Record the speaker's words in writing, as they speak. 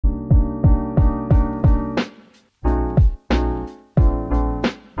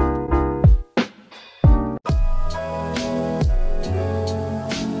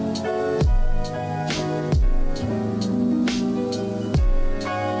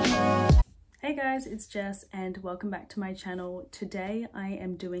guys, it's Jess and welcome back to my channel. Today I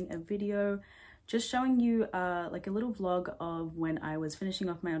am doing a video just showing you like a little vlog of when I was finishing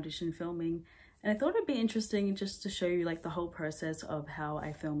off my audition filming, and I thought it'd be interesting just to show you like the whole process of how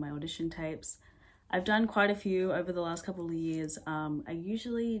I film my audition tapes. I've done quite a few over the last couple of years. I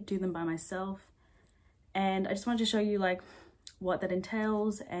usually do them by myself, and I just wanted to show you like what that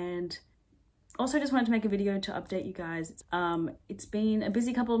entails, and also just wanted to make a video to update you guys. It's been a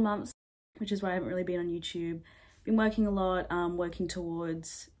busy couple of months, which is why I haven't really been on YouTube. Been working a lot, working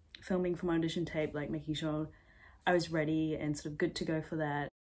towards filming for my audition tape, like making sure I was ready and sort of good to go for that.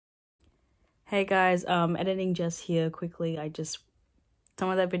 Hey guys, editing Jess here quickly. Some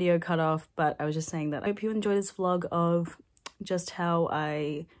of that video cut off, but I was just saying that I hope you enjoy this vlog of just how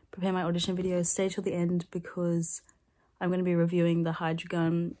I prepare my audition videos. Stay till the end because I'm going to be reviewing the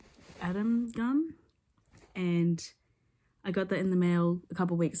Hydragun Atom gun, and I got that in the mail a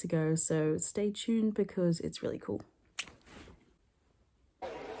couple weeks ago, so stay tuned because it's really cool.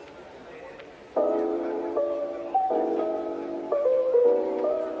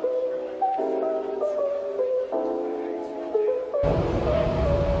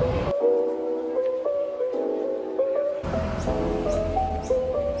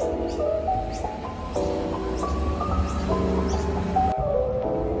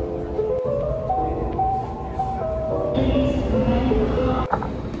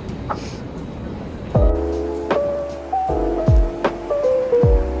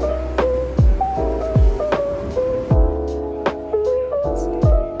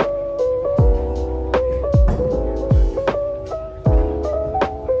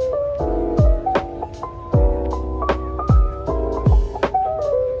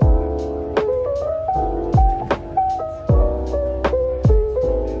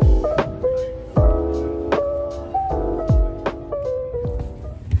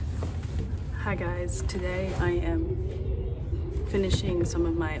 Hi guys, today I am finishing some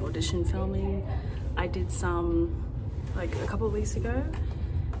of my audition filming. I did some like a couple of weeks ago,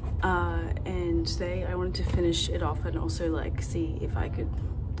 and today I wanted to finish it off and also like see if I could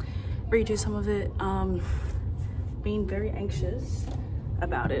redo some of it. Being very anxious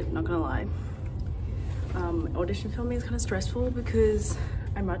about it, not gonna lie. Audition filming is kind of stressful because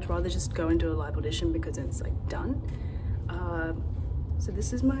I much rather just go and do a live audition because it's like done. So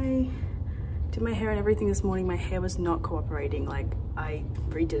this is did my hair and everything this morning. My hair was not cooperating. Like, I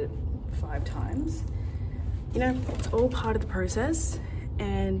redid it 5 times. You know, it's all part of the process,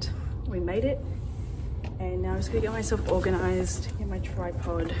 and we made it. And now I'm just gonna get myself organized, get my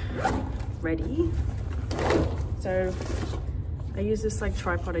tripod ready. So I use this like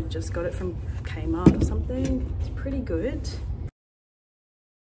tripod. I just got it from Kmart or something. It's pretty good.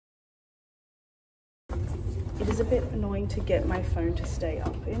 It is a bit annoying to get my phone to stay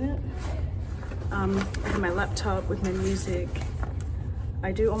up in it. I have my laptop with my music.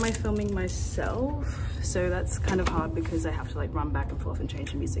 I do all my filming myself, so that's kind of hard because I have to like run back and forth and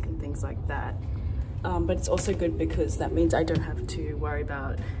change the music and things like that. But it's also good because that means I don't have to worry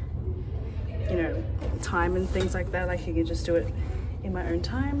about, you know, time and things like that. Like, you can just do it in my own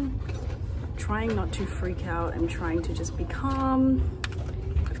time. I'm trying not to freak out. I'm trying to just be calm.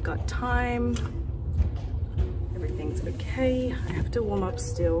 I've got time. Everything's okay. I have to warm up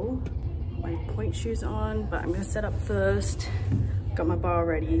still. My point shoes on, but I'm gonna set up first. Got my bar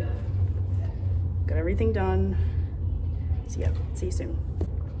ready, got everything done. So yeah, see you soon.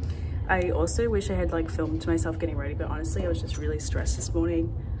 I also wish I had like filmed myself getting ready, but honestly I was just really stressed this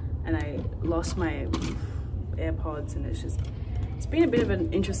morning and I lost my AirPods, and it's been a bit of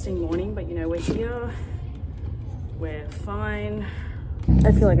an interesting morning, but you know, we're here, we're fine.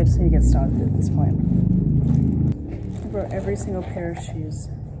 I feel like I just need to get started at this point. I brought every single pair of shoes.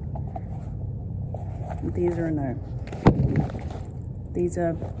 These are a no. These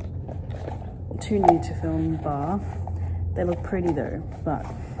are too new to film bar. They look pretty though, but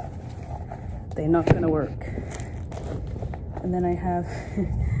they're not gonna work. And then I have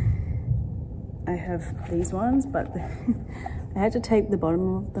these ones, but I had to tape the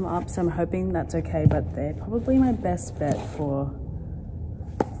bottom of them up, so I'm hoping that's okay, but they're probably my best bet for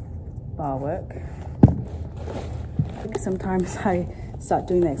bar work. Sometimes I start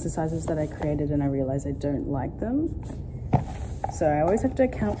doing the exercises that I created and I realize I don't like them. So I always have to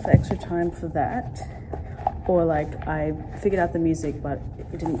account for extra time for that. Or like, I figured out the music, but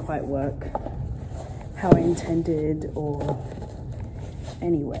it didn't quite work how I intended, or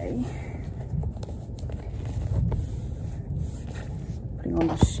anyway. Putting on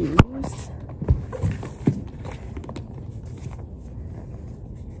the shoes.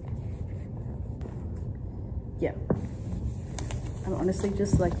 Yeah. I'm honestly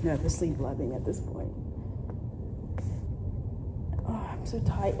just like nervously blabbing at this point. Oh, I'm so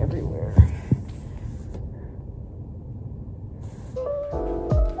tight everywhere.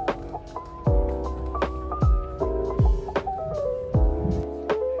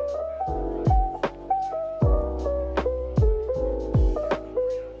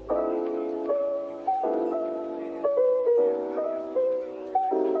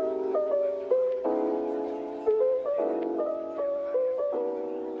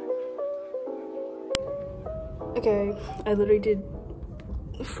 Okay, I literally did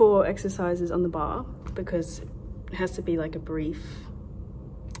 4 exercises on the bar because it has to be like a brief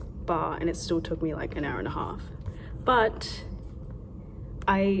bar, and it still took me like an hour and a half. But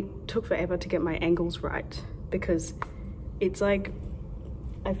I took forever to get my angles right because it's like,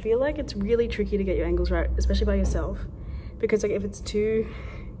 I feel like it's really tricky to get your angles right, especially by yourself, because like if it's too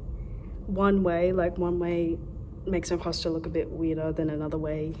one way, like one way makes your posture look a bit weirder than another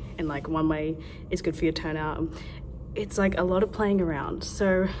way, and like one way is good for your turnout. It's like a lot of playing around.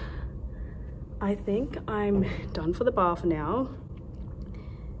 So I think I'm done for the bar for now,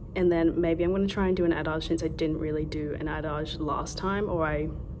 and then maybe I'm going to try and do an adage, since I didn't really do an adage last time, or I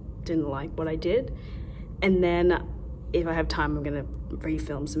didn't like what I did. And then if I have time, I'm going to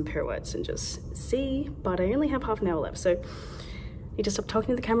refilm some pirouettes and just see, but I only have half an hour left, so need to stop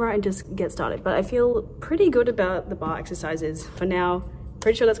talking to the camera and just get started. But I feel pretty good about the bar exercises for now.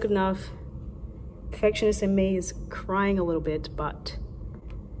 Pretty sure that's good enough. Perfectionist in me is crying a little bit, but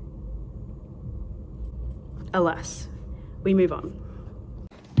alas, we move on.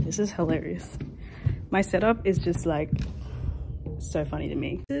 This is hilarious. My setup is just like so funny to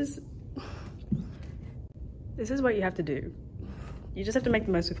me. This is what you have to do. You just have to make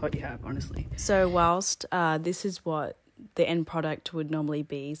the most of what you have, honestly. So whilst this is what the end product would normally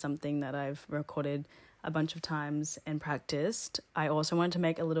be, something that I've recorded a bunch of times and practiced, I also wanted to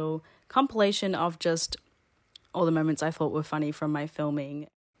make a little compilation of just all the moments I thought were funny from my filming.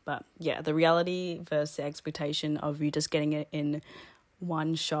 But yeah, the reality versus the expectation of you just getting it in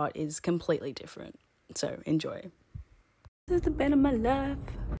one shot is completely different. So enjoy. This is the band of my life.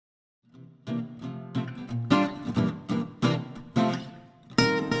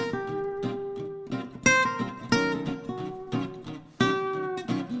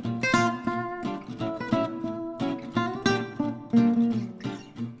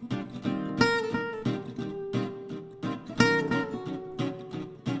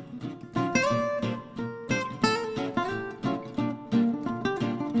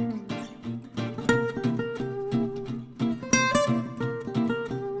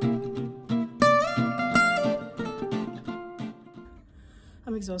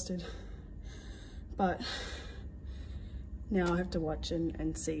 I'm exhausted, but now I have to watch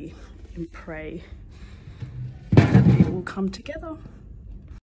and see and pray that it will come together.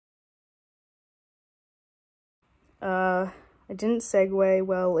 I didn't segue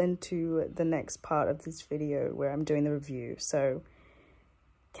well into the next part of this video where I'm doing the review, so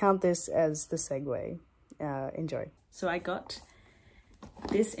count this as the segue. Enjoy. So I got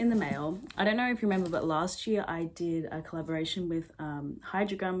this in the mail. I don't know if you remember, but last year I did a collaboration with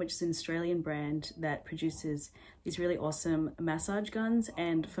Hydragun, which is an Australian brand that produces these really awesome massage guns,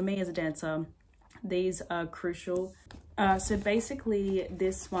 and for me as a dancer, these are crucial. So basically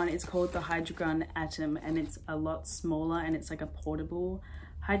this one is called the Hydragun Atom, and it's a lot smaller, and it's like a portable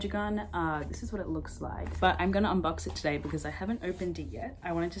Hydragun. This is what it looks like, but I'm gonna unbox it today because I haven't opened it yet.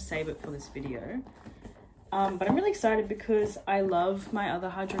 I wanted to save it for this video. But I'm really excited because I love my other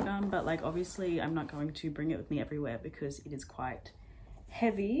Hydragun, but like obviously I'm not going to bring it with me everywhere because it is quite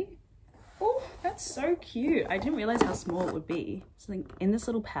heavy. Oh, that's so cute. I didn't realize how small it would be. It's like in this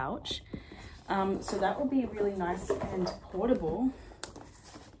little pouch. So that will be really nice and portable,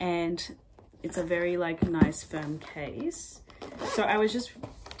 and it's a very like nice firm case. So I was just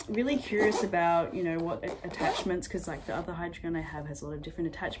really curious about, you know, what attachments, because like the other Hydragun I have has a lot of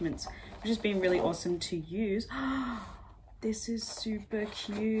different attachments, which has been really awesome to use. This is super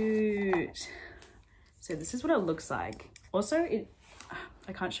cute. So this is what it looks like. Also,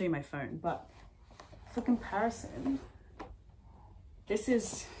 I can't show you my phone, but for comparison, this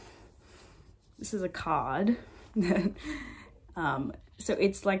is a card. So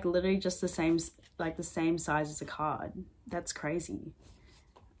it's like literally just the same size as a card. That's crazy.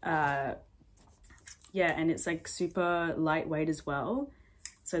 Yeah, and it's like super lightweight as well.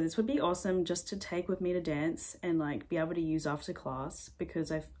 So this would be awesome just to take with me to dance and like be able to use after class,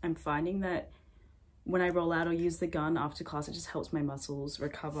 because I'm finding that when I roll out or use the gun after class, it just helps my muscles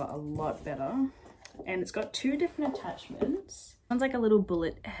recover a lot better. And it's got 2 different attachments. One's like a little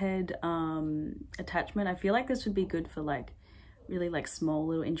bullet head attachment. I feel like this would be good for like really like small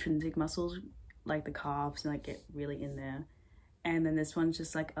little intrinsic muscles, like the calves, and like get really in there. And then this one's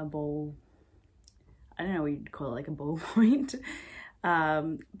just like a ball, I don't know what you'd call it, like a ball point.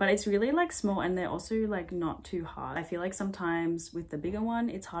 But it's really like small, and they're also like not too hard. I feel like sometimes with the bigger one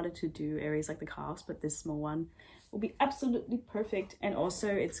it's harder to do areas like the calves, but this small one will be absolutely perfect. And also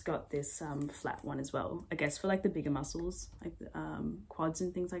it's got this flat one as well, I guess for like the bigger muscles, like the quads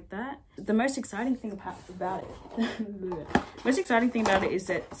and things like that. The most exciting thing about it is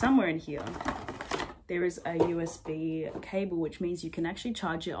that somewhere in here there is a USB cable, which means you can actually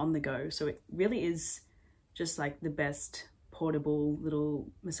charge it on the go. So it really is just like the best portable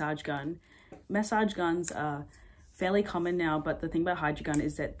little massage gun. Massage guns are fairly common now, but the thing about Hydragun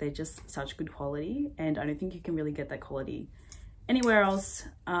is that they're just such good quality, and I don't think you can really get that quality anywhere else.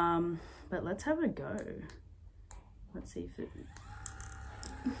 But let's have a go. Let's see if it...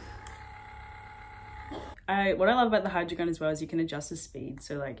 What I love about the Hydragun as well is you can adjust the speed.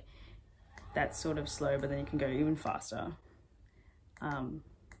 So like that's sort of slow, but then you can go even faster.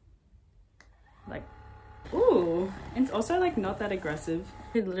 Like, ooh, and it's also like not that aggressive.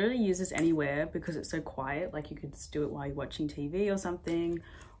 You could literally use this anywhere because it's so quiet. Like you could just do it while you're watching TV or something,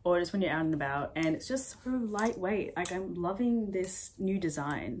 or just when you're out and about, and it's just so lightweight. Like I'm loving this new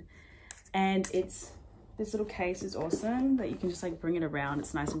design, and this little case is awesome that you can just like bring it around.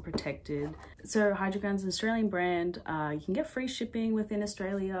 It's nice and protected. So Hydragun's an Australian brand. You can get free shipping within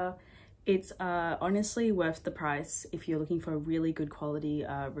Australia. It's honestly worth the price if you're looking for a really good quality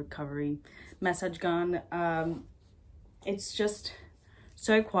recovery massage gun. It's just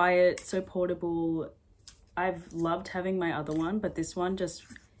so quiet, so portable. I've loved having my other one, but this one just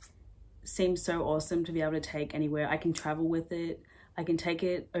seems so awesome to be able to take anywhere. I can travel with it. I can take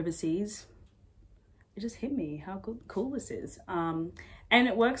it overseas. It just hit me how cool this is. And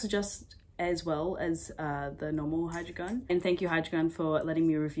it works just as well as the normal Hydragun. And thank you Hydragun for letting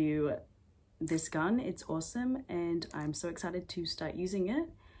me review this gun. It's awesome, and I'm so excited to start using it.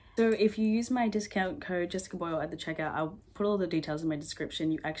 So if you use my discount code Jessica Boyle at the checkout, I'll put all the details in my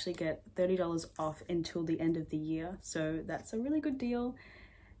description. You actually get $30 off until the end of the year, so that's a really good deal.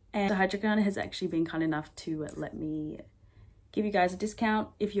 And the Hydragun has actually been kind enough to let me give you guys a discount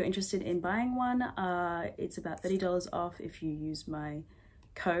if you're interested in buying one. It's about $30 off if you use my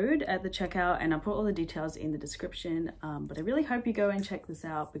code at the checkout, and I'll put all the details in the description. But I really hope you go and check this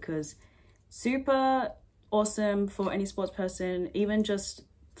out because super awesome for any sports person, even just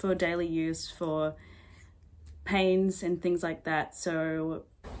for daily use, for pains and things like that. So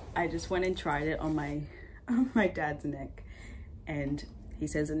I just went and tried it on my dad's neck, and he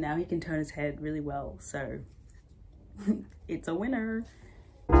says that now he can turn his head really well. So it's a winner.